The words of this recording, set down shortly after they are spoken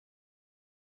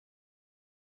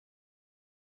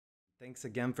Thanks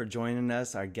again for joining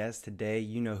us. Our guest today,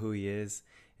 you know who he is.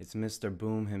 It's Mr.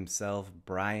 Boom himself,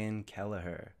 Brian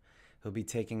Kelleher. He'll be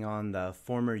taking on the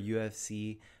former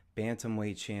UFC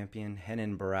bantamweight champion,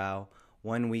 Renan Barao,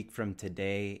 1 week from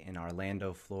today in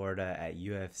Orlando, Florida at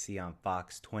UFC on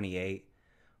Fox 28.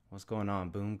 What's going on,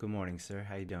 Boom? Good morning, sir.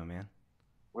 How you doing, man?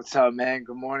 What's up, man?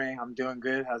 Good morning. I'm doing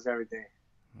good. How's everything?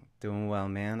 Doing well,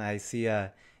 man. I see you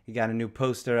got a new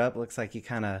poster up. Looks like you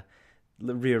kind of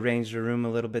rearranged your room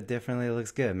a little bit differently. It looks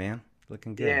good, man.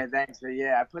 Looking good. Yeah, thanks. But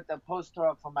yeah, I put the poster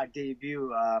up for my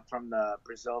debut from the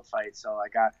Brazil fight. So I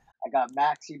got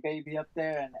Maxi baby up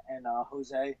there and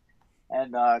Jose,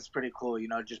 and it's pretty cool. It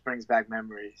just brings back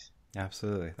memories.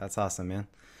 Absolutely. That's awesome, man.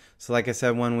 So like I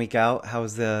said, 1 week out, how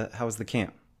was the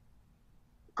camp?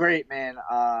 Great, man.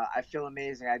 I feel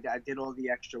amazing. I did all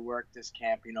the extra work this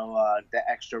camp. The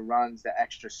extra runs, the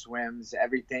extra swims,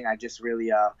 everything. I just really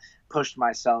pushed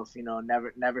myself.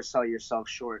 Never sell yourself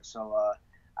short. So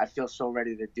I feel so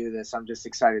ready to do this. I'm just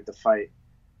excited to fight.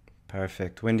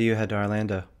 Perfect. When do you head to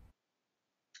Orlando?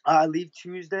 I leave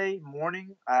Tuesday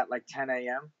morning at like 10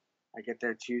 a.m. I get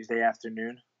there Tuesday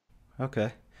afternoon.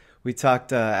 Okay. We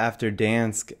talked after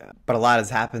Dansk, but a lot has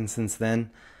happened since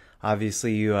then.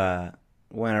 Obviously, you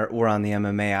were on the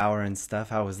MMA Hour and stuff.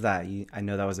 How was that? I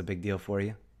know that was a big deal for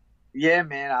you. Yeah,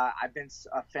 man. I've been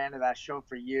a fan of that show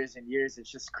for years and years. It's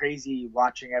just crazy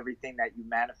watching everything that you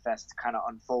manifest kind of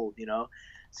unfold.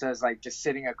 So it's like just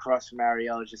sitting across from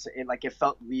Ariel. It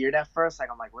felt weird at first. Like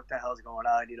I'm like, what the hell's going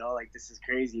on? Like this is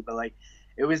crazy. But like,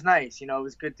 it was nice. It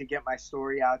was good to get my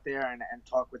story out there and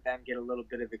talk with them, get a little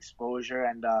bit of exposure,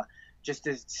 and just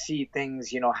to see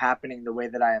things happening the way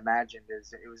that I imagined.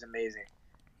 It was amazing.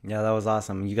 Yeah, that was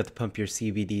awesome. You got to pump your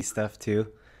CBD stuff too.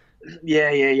 Yeah.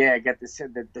 I got the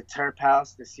Terp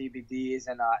House, the CBDs,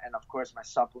 and of course my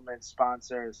supplement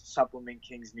sponsor, Supplement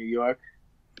Kings New York.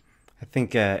 I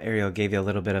think Ariel gave you a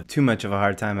little bit of too much of a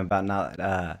hard time about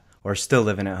not or still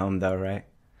living at home though, right?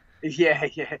 Yeah.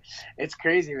 It's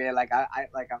crazy, man.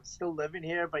 I'm still living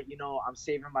here, but I'm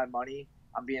saving my money.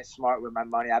 I'm being smart with my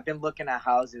money. I've been looking at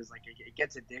houses, like it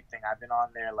gets addicting. I've been on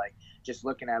there like just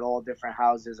looking at all different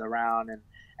houses around and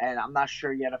I'm not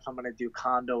sure yet if I'm gonna do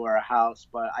condo or a house,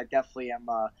 but I definitely am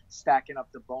stacking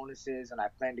up the bonuses and I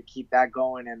plan to keep that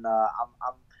going and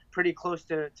I'm pretty close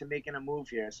to making a move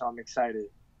here, so I'm excited.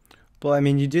 Well, I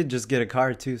mean, you did just get a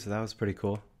car too, so that was pretty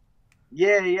cool.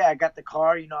 Yeah. I got the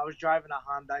car. I was driving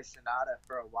a Hyundai Sonata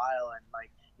for a while, and like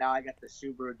now I got the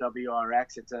Subaru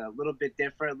WRX. It's a little bit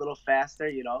different, a little faster.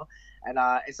 And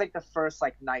it's like the first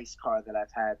like nice car that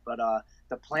I've had. But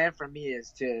the plan for me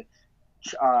is to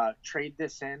trade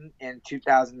this in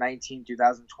 2019,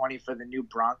 2020 for the new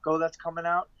Bronco that's coming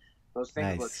out. Those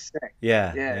things look Nice. sick.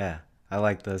 Yeah, Yeah. yeah. I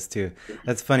like those too.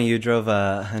 That's funny. You drove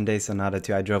a Hyundai Sonata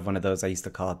too. I drove one of those. I used to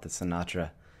call it the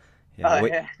Sinatra. Yeah.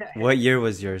 What Yeah. what year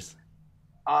was yours?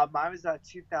 Mine was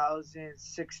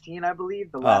 2016, I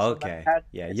believe, the Oh, last one that I okay. had.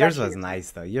 Yeah, It's yours actually was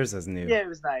nice though. Yours was new. Yeah, it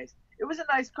was nice. It was a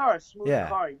nice car, a smooth Yeah.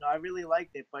 car. I really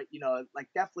liked it, but like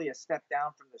definitely a step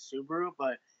down from the Subaru.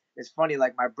 But it's funny,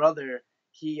 like my brother,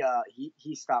 he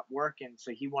stopped working,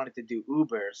 so he wanted to do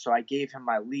Uber. So I gave him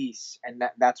my lease, and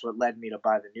that's what led me to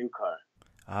buy the new car.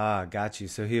 Ah, got you.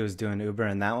 So he was doing Uber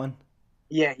in that one?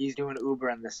 Yeah, he's doing Uber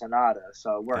in the Sonata,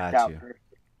 so it worked Got out you. perfect.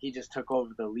 He just took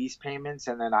over the lease payments,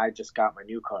 and then I just got my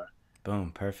new car.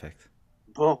 Boom, perfect.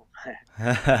 Boom.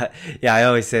 Yeah, I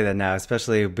always say that now,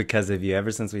 especially because of you.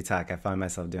 Ever since we talk, I find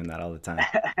myself doing that all the time.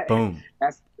 Boom.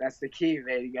 That's the key,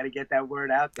 man. You got to get that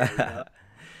word out there.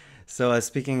 So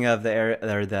speaking of the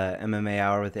MMA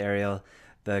hour with Ariel,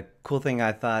 the cool thing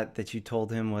I thought that you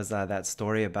told him was that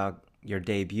story about your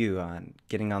debut on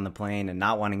getting on the plane and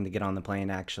not wanting to get on the plane.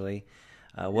 Actually,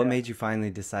 what Yeah. made you finally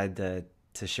decide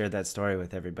to share that story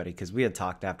with everybody? Because we had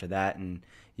talked after that, and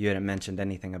you hadn't mentioned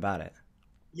anything about it.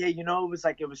 Yeah,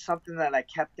 it was something that I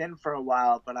kept in for a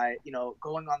while, but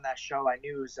going on that show, I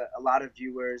knew it was a lot of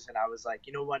viewers, and I was like,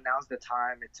 you know what, now's the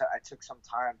time. I took some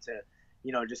time to,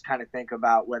 just kind of think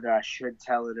about whether I should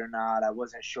tell it or not. I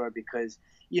wasn't sure because,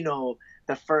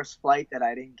 the first flight that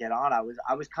I didn't get on, I was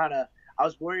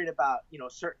worried about,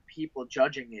 certain people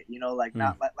judging it, like Hmm.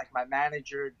 not like my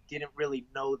manager didn't really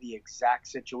know the exact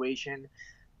situation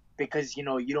because you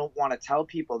don't want to tell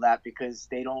people that because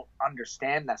they don't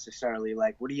understand necessarily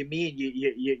like what do you mean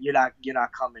you're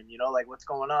not coming, like what's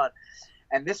going on.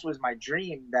 And this was my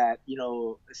dream that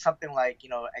something like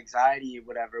anxiety or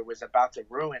whatever was about to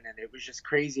ruin, and it was just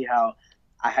crazy how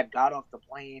I had got off the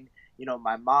plane.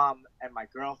 My mom and my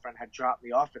girlfriend had dropped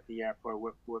me off at the airport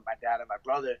with my dad and my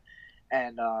brother,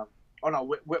 and oh no,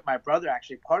 with my brother.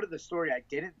 Actually, part of the story I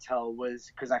didn't tell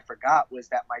was because I forgot was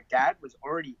that my dad was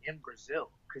already in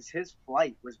Brazil because his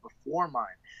flight was before mine.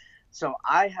 So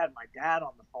I had my dad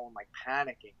on the phone, like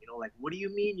panicking, like, what do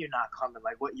you mean you're not coming?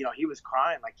 Like, what, he was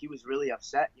crying, like he was really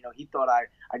upset. He thought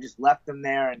I just left him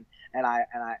there, and I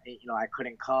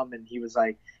couldn't come. And he was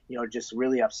like, just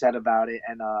really upset about it.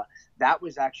 And that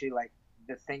was actually like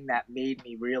the thing that made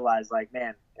me realize, like,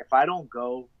 man, if I don't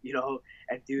go,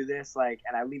 and do this, like,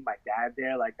 and I leave my dad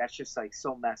there, like, that's just like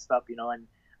so messed up, and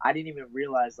I didn't even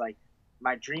realize, like,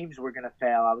 my dreams were gonna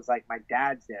fail. I was like, my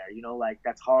dad's there, like,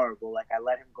 that's horrible. Like, I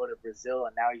let him go to Brazil,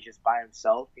 and now he's just by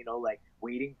himself, like,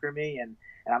 waiting for me, and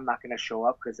I'm not gonna show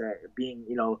up because being,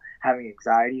 having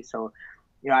anxiety. So,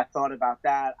 I thought about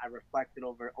that. I reflected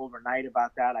overnight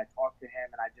about that. I talked to him,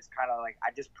 and I just kind of like,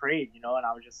 I just prayed, and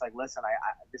I was just like, listen, I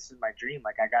this is my dream.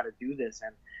 Like, I got to do this.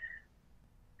 And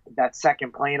that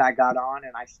second plane I got on,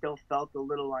 and I still felt a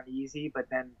little uneasy, but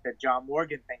then the John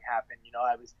Morgan thing happened.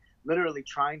 I was literally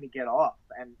trying to get off,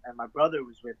 and my brother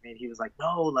was with me, and he was like,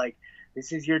 no, like,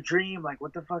 this is your dream, like,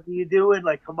 what the fuck are you doing,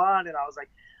 like, come on. And I was like,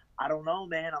 I don't know,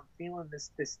 man, I'm feeling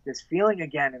this feeling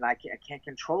again, and I can't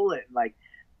control it. And like,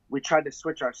 we tried to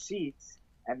switch our seats,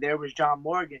 and there was John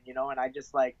Morgan, and I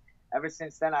just, like, ever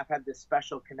since then I've had this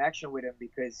special connection with him,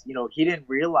 because he didn't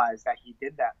realize that he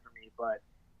did that for me, but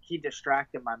he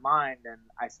distracted my mind, and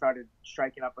I started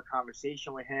striking up a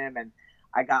conversation with him, and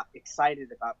I got excited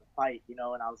about the fight, and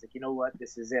I was like, you know what,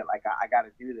 this is it. Like, I got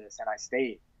to do this, and I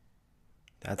stayed.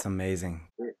 That's amazing.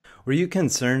 Were you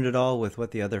concerned at all with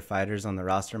what the other fighters on the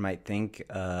roster might think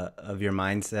of your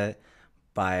mindset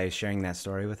by sharing that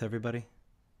story with everybody?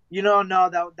 No,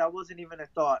 that wasn't even a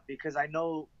thought, because I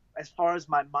know, as far as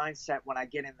my mindset, when I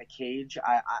get in the cage,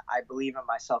 I believe in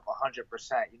myself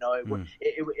 100%.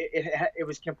 It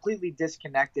was completely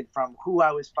disconnected from who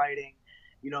I was fighting,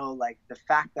 like the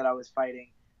fact that I was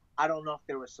fighting. I don't know if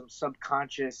there was some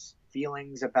subconscious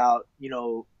feelings about,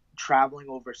 traveling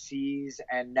overseas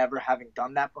and never having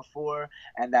done that before,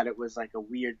 and that it was like a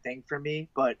weird thing for me.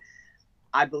 But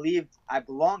I believed I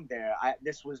belonged there.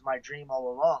 This was my dream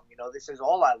all along. This is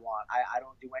all I want. I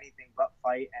don't do anything but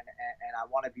fight, and I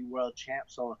want to be world champ.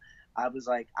 So I was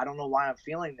like, I don't know why I'm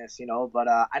feeling this, but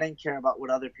I didn't care about what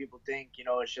other people think.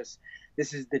 It's just,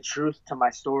 this is the truth to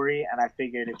my story, and I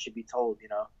figured it should be told.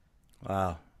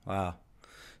 Wow.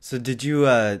 So did you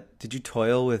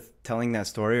toil with telling that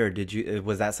story, or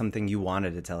was that something you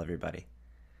wanted to tell everybody?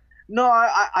 No,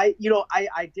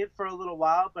 I did for a little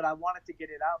while, but I wanted to get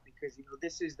it out because,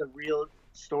 this is the real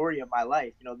story of my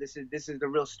life. This is the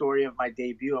real story of my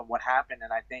debut and what happened.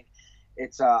 And I think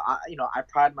it's, I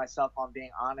pride myself on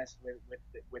being honest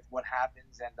with what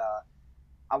happens. And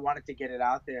I wanted to get it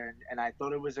out there. And I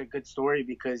thought it was a good story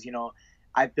because,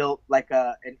 I built like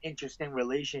an interesting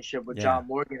relationship with John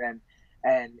Morgan,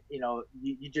 and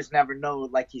you just never know,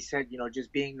 like he said,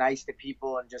 just being nice to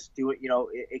people and just do it,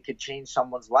 it could change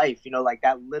someone's life. Like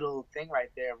that little thing right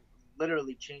there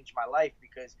literally changed my life,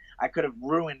 because I could have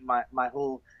ruined my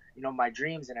whole, my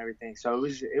dreams and everything. So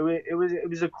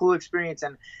it was a cool experience.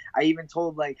 And I even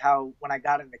told, like, how when I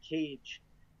got in the cage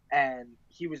and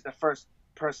he was the first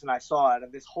person I saw out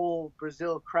of this whole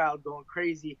Brazil crowd going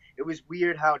crazy, it was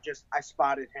weird how just I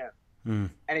spotted him.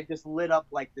 And it just lit up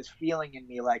like this feeling in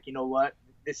me, like, you know what,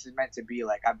 this is meant to be.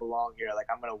 Like, I belong here. Like,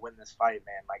 I'm gonna win this fight,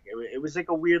 man. Like, it was like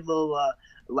a weird little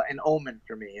an omen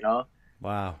for me,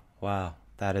 Wow,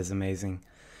 that is amazing.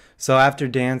 So after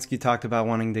Dansk, you talked about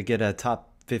wanting to get a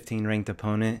top 15 ranked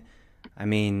opponent. I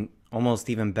mean, almost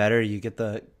even better, you get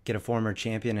a former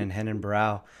champion in Renan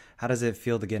Barao. How does it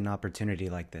feel to get an opportunity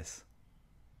like this?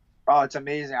 Oh, it's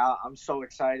amazing. I'm so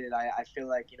excited. I feel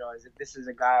like, this is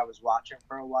a guy I was watching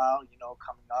for a while,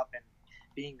 coming up and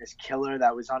being this killer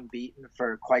that was unbeaten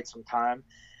for quite some time.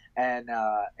 And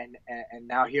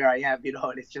now here I am,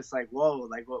 and it's just like, whoa,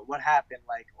 like what happened?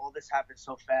 Like, all this happened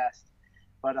so fast.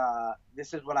 But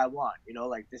this is what I want,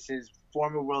 like, this is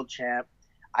former world champ.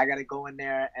 I got to go in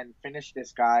there and finish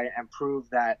this guy and prove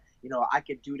that, I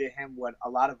could do to him what a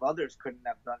lot of others couldn't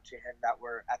have done to him that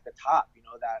were at the top,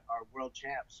 that are world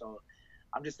champs. So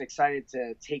I'm just excited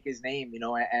to take his name,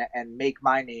 and make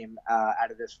my name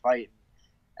out of this fight.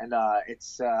 And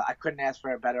it's I couldn't ask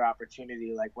for a better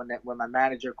opportunity. Like, when my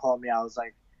manager called me, I was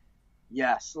like,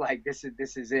 yes, like, this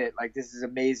is it. Like, this is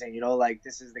amazing. Like,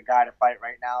 this is the guy to fight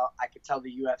right now. I could tell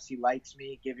the UFC likes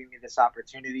me, giving me this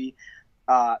opportunity.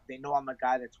 They know I'm a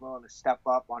guy that's willing to step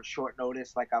up on short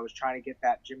notice. Like, I was trying to get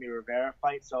that Jimmy Rivera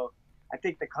fight. So I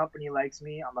think the company likes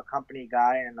me. I'm a company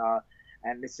guy,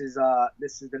 and this is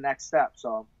the next step.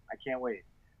 So I can't wait.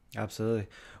 Absolutely.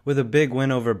 With a big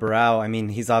win over Barao, I mean,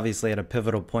 he's obviously at a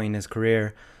pivotal point in his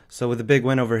career. So with a big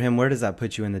win over him, where does that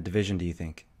put you in the division, do you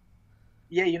think?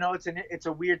 Yeah, it's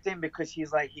a weird thing because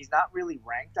he's not really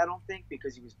ranked, I don't think,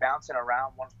 because he was bouncing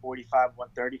around 145,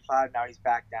 135. Now he's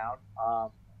back down.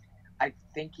 I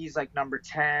think he's like number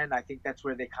 10. I think that's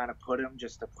where they kind of put him,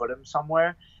 just to put him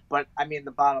somewhere. But I mean,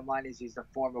 the bottom line is he's the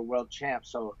former world champ.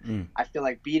 So Mm. I feel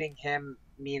like beating him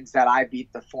means that I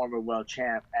beat the former world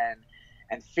champ,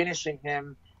 and finishing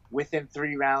him within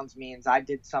 3 rounds means I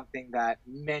did something that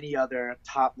many other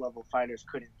top level fighters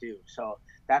couldn't do. So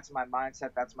that's my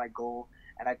mindset. That's my goal.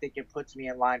 And I think it puts me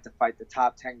in line to fight the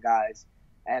top 10 guys.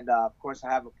 And of course, I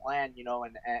have a plan,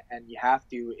 and you have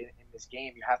to in this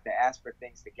game, you have to ask for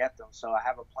things to get them. So I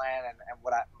have a plan, and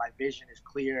my vision is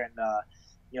clear, and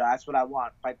that's what I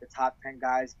want: fight the top 10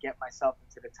 guys, get myself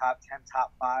into the top 10,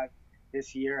 top 5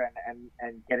 this year,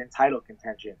 and get in title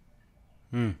contention.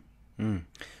 Mm. Mm.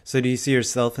 So do you see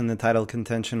yourself in the title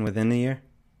contention within a year?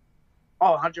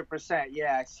 Oh, 100%.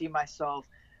 Yeah, I see myself,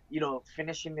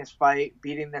 finishing this fight,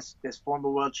 beating this former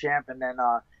world champ, and then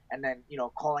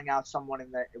calling out someone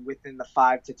within the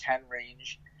 5 to 10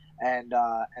 range, and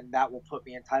that will put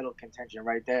me in title contention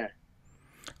right there.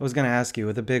 I was going to ask you,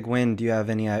 with a big win, do you have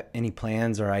any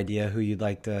plans or idea who you'd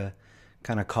like to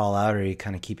kind of call out, or are you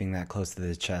kind of keeping that close to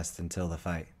the chest until the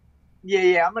fight? Yeah,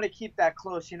 yeah, I'm gonna keep that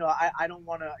close. I don't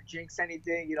want to jinx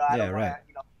anything. I Yeah, don't want right.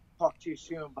 to talk too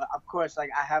soon. But of course,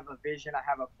 like, I have a vision, I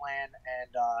have a plan,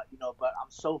 and but I'm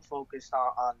so focused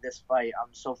on this fight.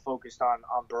 I'm so focused on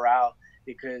Barao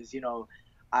because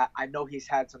I know he's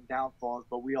had some downfalls,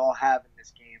 but we all have in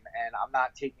this game, and I'm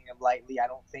not taking him lightly. I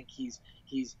don't think he's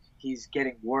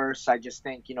getting worse. I just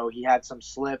think he had some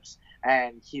slips,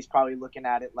 and he's probably looking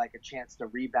at it like a chance to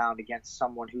rebound against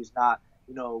someone who's not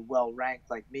well ranked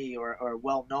like me, or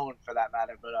well known for that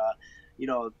matter. But you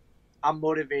know, I'm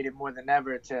motivated more than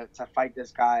ever to fight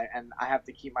this guy, and I have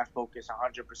to keep my focus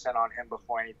 100% on him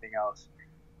before anything else.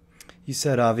 You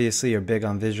said obviously you're big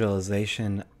on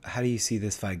visualization. How do you see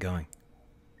this fight going?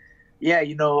 Yeah,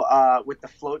 with the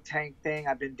float tank thing,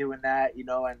 I've been doing that,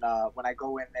 and when I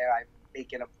go in there, I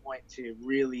make it a point to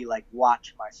really like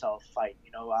watch myself fight.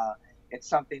 It's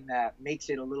something that makes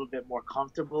it a little bit more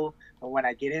comfortable. But when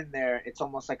I get in there, it's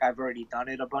almost like I've already done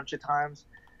it a bunch of times.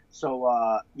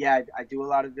 So yeah, I do a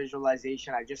lot of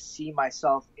visualization. I just see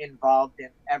myself involved in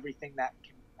everything that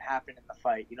can happen in the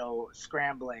fight.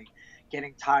 Scrambling,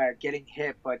 getting tired, getting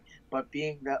hit, but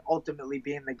ultimately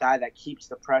being the guy that keeps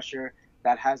the pressure,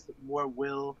 that has more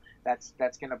will, that's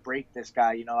gonna break this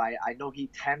guy. I know he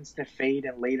tends to fade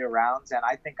in later rounds, and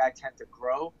I think I tend to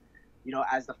grow.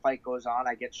 As the fight goes on,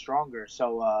 I get stronger.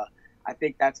 So I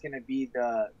think that's gonna be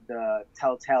the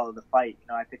telltale of the fight.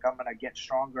 I think I'm gonna get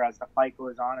stronger as the fight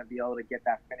goes on and be able to get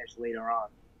that finish later on.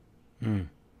 Mm.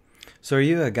 So are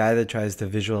you a guy that tries to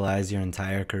visualize your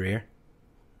entire career?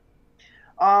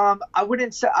 I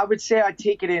wouldn't say. I would say I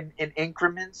take it in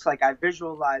increments. Like, I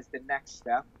visualize the next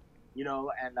step,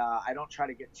 and I don't try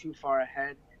to get too far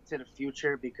ahead to the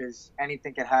future because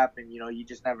anything could happen. You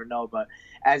just never know. But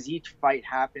as each fight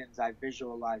happens, I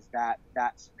visualize that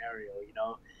scenario.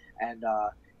 And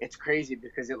it's crazy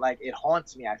because it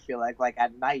haunts me. I feel like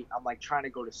at night I'm like trying to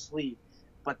go to sleep,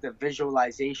 but the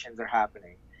visualizations are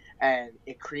happening, and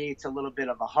it creates a little bit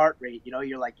of a heart rate.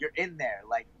 You're in there,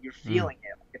 like you're Mm. feeling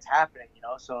it, like it's happening.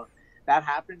 So that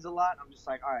happens a lot. I'm just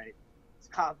like, all right,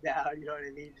 just calm down. You know what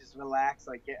I mean? Just relax.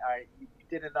 Like, all right, you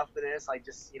did enough of this. Like,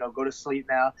 just go to sleep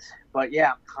now. But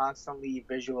yeah, I'm constantly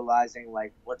visualizing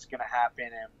like what's gonna happen,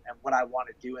 and what I want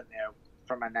to do in there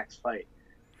for my next fight.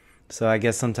 So I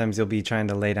guess sometimes you'll be trying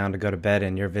to lay down to go to bed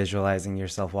and you're visualizing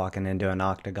yourself walking into an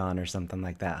octagon or something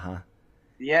like that, huh?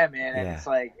 Yeah, man, and Yeah. it's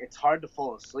like it's hard to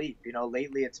fall asleep.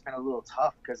 Lately it's been a little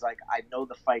tough because like I know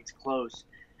the fight's close,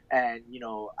 and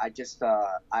I just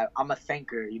I'm a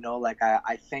thinker. Like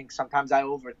I think sometimes I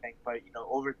overthink, but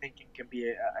overthinking can be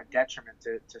a detriment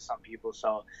to some people.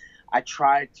 So I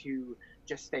try to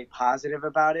just stay positive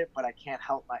about it, but I can't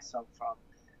help myself from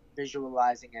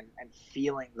visualizing and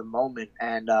feeling the moment.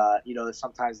 And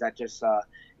sometimes that just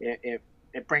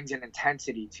it brings an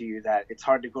intensity to you that it's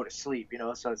hard to go to sleep.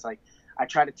 So it's like I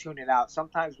try to tune it out.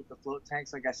 Sometimes with the float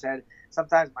tanks, like I said,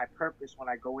 sometimes my purpose when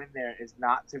I go in there is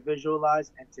not to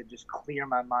visualize and to just clear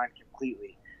my mind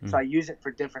completely. So Mm. I use it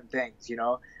for different things,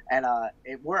 and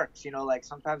it works. Like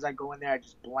sometimes I go in there, I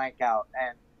just blank out,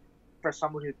 and for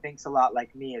someone who thinks a lot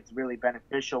like me, it's really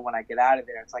beneficial when I get out of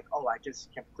there. It's like, oh, I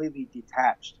just completely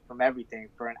detached from everything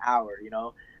for an hour,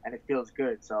 and it feels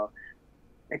good. So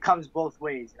it comes both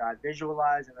ways. I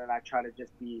visualize, and then I try to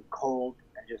just be cold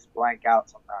and just blank out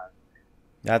sometimes.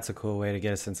 That's a cool way to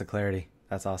get a sense of clarity.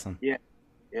 That's awesome. Yeah,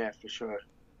 yeah, for sure.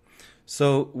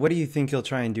 So, what do you think you'll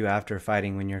try and do after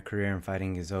fighting when your career in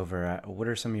fighting is over? What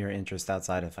are some of your interests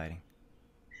outside of fighting?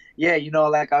 Yeah,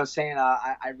 like I was saying,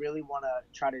 I really want to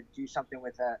try to do something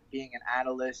with being an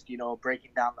analyst,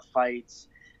 breaking down the fights.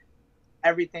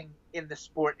 Everything in the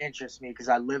sport interests me because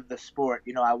I live the sport.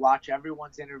 I watch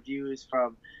everyone's interviews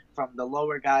from the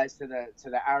lower guys to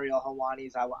the Ariel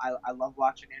Hawanis. I love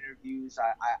watching interviews.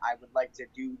 I would like to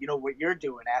do what you're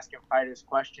doing, asking fighters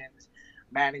questions,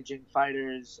 managing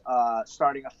fighters,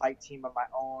 starting a fight team of my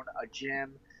own, a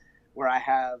gym where I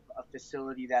have a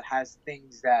facility that has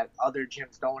things that other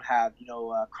gyms don't have,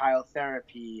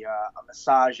 cryotherapy, a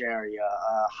massage area,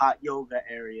 a hot yoga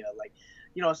area, like,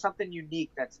 something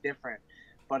unique that's different.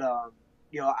 But,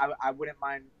 I wouldn't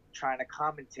mind trying to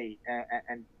commentate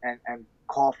and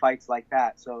call fights like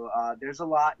that. So there's a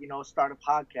lot, start a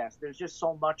podcast. There's just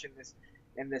so much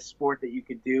in this sport that you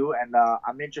could do, and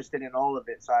I'm interested in all of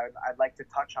it. So I'd like to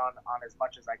touch on as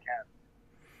much as I can.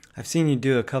 I've seen you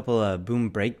do a couple of boom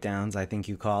breakdowns, I think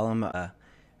you call them.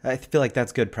 I feel like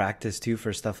that's good practice too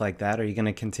for stuff like that. Are you going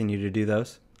to continue to do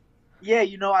those? Yeah,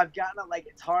 I've gotten like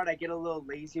it's hard. I get a little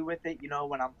lazy with it,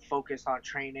 when I'm focused on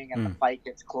training and the fight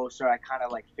gets closer, I kind of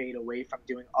like fade away from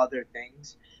doing other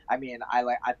things. I mean,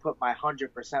 I put my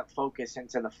 100% focus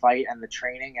into the fight and the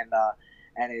training,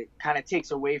 and it kind of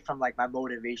takes away from like my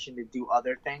motivation to do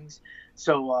other things.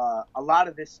 So a lot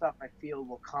of this stuff I feel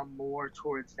will come more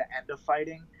towards the end of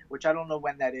fighting, which I don't know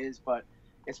when that is, but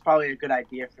it's probably a good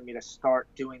idea for me to start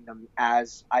doing them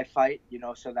as I fight,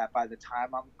 so that by the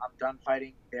time I'm done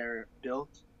fighting, they're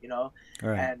built,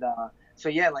 Right. and so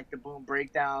yeah, like the boom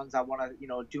breakdowns, I want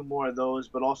to do more of those,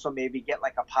 but also maybe get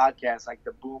like a podcast, like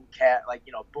the boom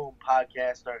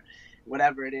podcast or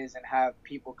whatever it is, and have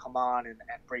people come on and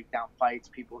break down fights,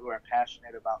 people who are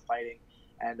passionate about fighting,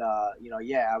 and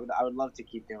yeah, I would love to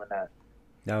keep doing that.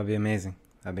 That would be amazing.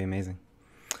 That'd be amazing.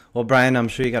 Well, Brian, I'm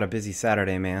sure you got a busy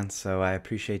Saturday, man. So I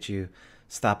appreciate you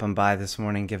stopping by this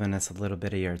morning, giving us a little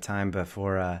bit of your time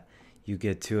before you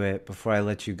get to it. Before I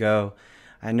let you go,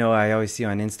 I know I always see you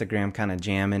on Instagram kind of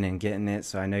jamming and getting it.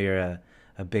 So I know you're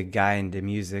a big guy into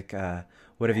music.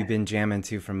 What have you been jamming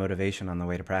to for motivation on the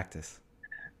way to practice?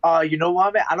 You know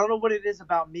what, man? I don't know what it is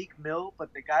about Meek Mill,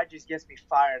 but the guy just gets me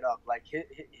fired up. Like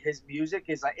his music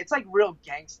is like it's like real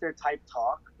gangster type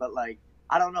talk, but like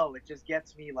I don't know, it just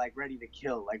gets me like ready to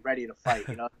kill, like ready to fight.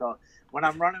 So when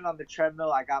I'm running on the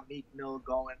treadmill, I got Meek Mill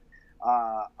going.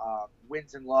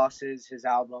 Wins and Losses, his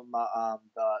album,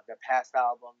 the past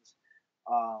albums.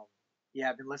 Um, yeah,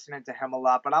 I've been listening to him a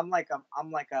lot, but I'm like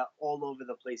a all over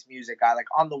the place music guy. Like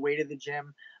on the way to the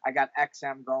gym, I got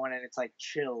XM going, and it's like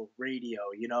chill radio,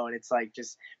 and it's like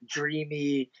just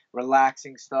dreamy,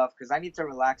 relaxing stuff. Because I need to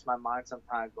relax my mind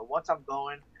sometimes, but once I'm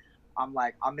going,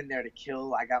 I'm in there to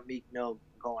kill. I got Meek Mill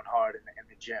going hard in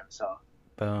the gym, so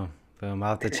Boom. Boom.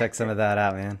 I'll have to check some of that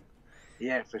out, man.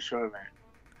 yeah, for sure, man.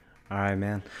 All right,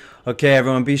 man. Okay,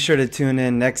 everyone, be sure to tune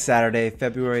in next Saturday,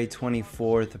 February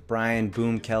 24th. Brian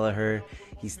Boom Kelleher.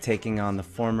 He's taking on the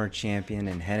former champion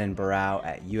and Renan Barao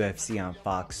at UFC on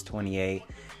Fox 28.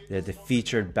 They're the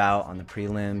featured bout on the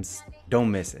prelims. Don't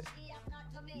miss it.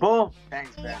 Boom.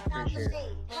 Thanks, man. Appreciate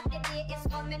it.